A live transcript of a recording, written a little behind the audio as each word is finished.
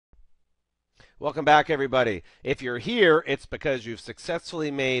Welcome back, everybody. If you're here, it's because you've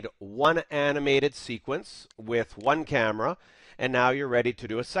successfully made one animated sequence with one camera, and now you're ready to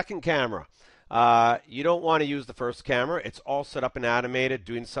do a second camera. You don't want to use the first camera. It's all set up and animated,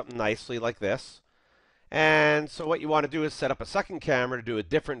 doing something nicely like this. And so what you want to do is set up a second camera to do a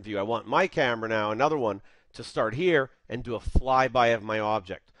different view. I want my camera now, another one, to start here and do a flyby of my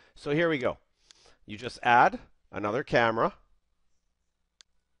object. So here we go. You just add another camera,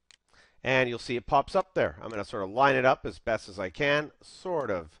 and you'll see it pops up there. I'm going to sort of line it up as best as I can, sort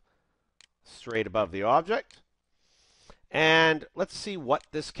of straight above the object. And let's see what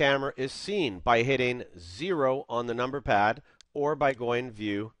this camera is seeing by hitting 0 on the number pad or by going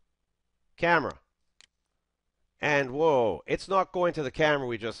View, Camera. And whoa, it's not going to the camera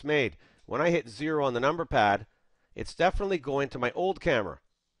we just made. When I hit 0 on the number pad, it's definitely going to my old camera.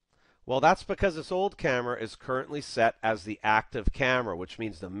 Well, that's because this old camera is currently set as the active camera, which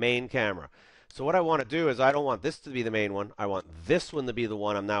means the main camera. So what I want to do is I don't want this to be the main one. I want this one to be the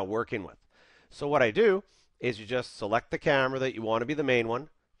one I'm now working with. So what I do is you just select the camera that you want to be the main one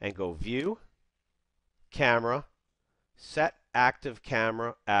and go View, Camera, Set Active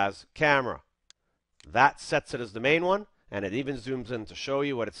Camera as Camera. That sets it as the main one, and it even zooms in to show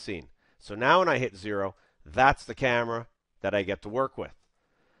you what it's seen. So now when I hit 0, that's the camera that I get to work with.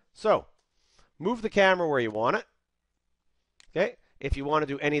 So, move the camera where you want it. Okay, if you want to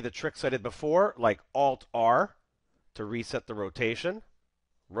do any of the tricks I did before, like Alt-R to reset the rotation,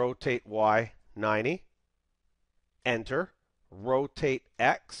 rotate Y 90, enter, rotate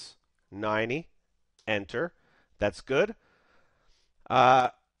X 90, enter. That's good.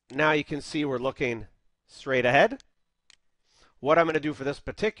 Now you can see we're looking straight ahead. What I'm going to do for this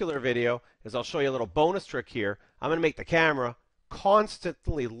particular video is I'll show you a little bonus trick here. I'm going to make the camera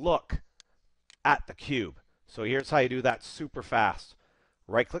constantly look at the cube. So here's how you do that super fast.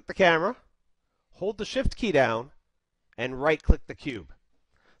 Right click the camera, hold the shift key down, and right click the cube.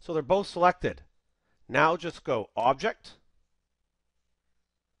 So they're both selected. Now just go Object,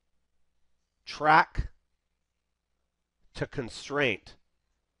 Track to Constraint.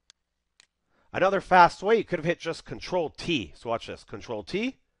 Another fast way, you could have hit just Control T. So watch this, Control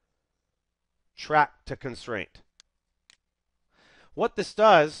T, Track to Constraint. What this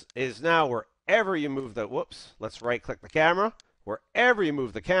does is now wherever you move the, let's right click the camera. Wherever you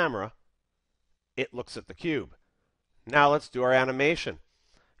move the camera, it looks at the cube. Now let's do our animation.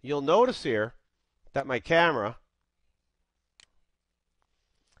 You'll notice here that my camera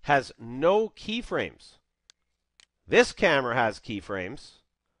has no keyframes. This camera has keyframes,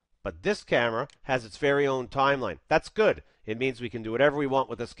 but this camera has its very own timeline. That's good. It means we can do whatever we want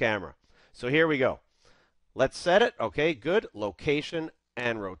with this camera. So here we go. Let's set it. Okay, good. Location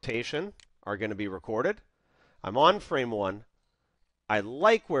and rotation are going to be recorded. I'm on frame 1. I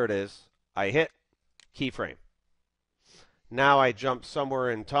like where it is. I hit keyframe. Now I jump somewhere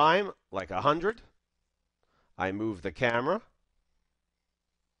in time, like 100. I move the camera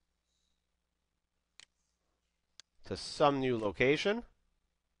to some new location.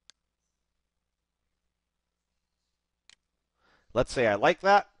 Let's say I like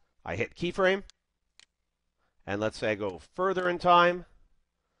that. I hit keyframe. And let's say I go further in time.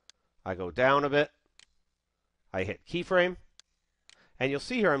 I go down a bit. I hit keyframe. And you'll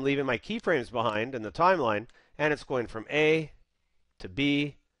see here I'm leaving my keyframes behind in the timeline. And it's going from A to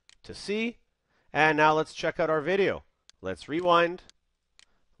B to C. And now let's check out our video. Let's rewind.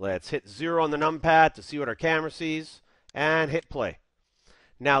 Let's hit 0 on the numpad to see what our camera sees. And hit play.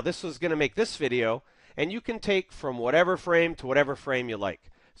 Now this is going to make this video. And you can take from whatever frame to whatever frame you like.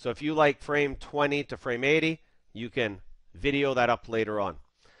 So if you like frame 20 to frame 80, you can video that up later on.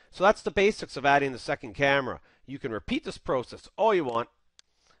 So that's the basics of adding the second camera. You can repeat this process all you want,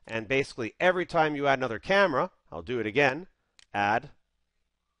 and basically every time you add another camera, I'll do it again, add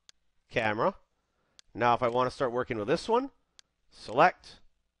camera. Now if I want to start working with this one, select,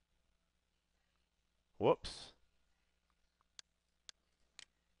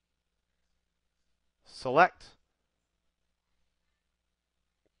 select,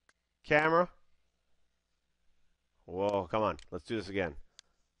 camera. Whoa, come on. Let's do this again.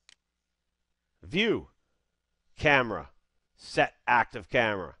 View, camera, set active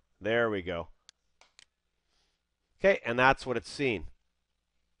camera. There we go. Okay, and that's what it's seen.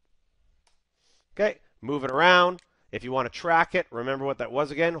 Okay, move it around. If you want to track it, remember what that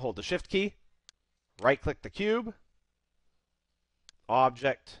was again. Hold the shift key. Right click the cube.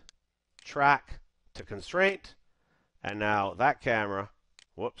 Object, track to constraint. And now that camera,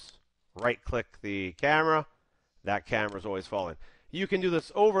 right click the camera. That camera is always following. You can do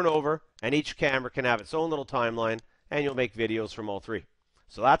this over and over, and each camera can have its own little timeline, and you'll make videos from all three.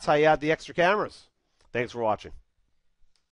 So that's how you add the extra cameras. Thanks for watching.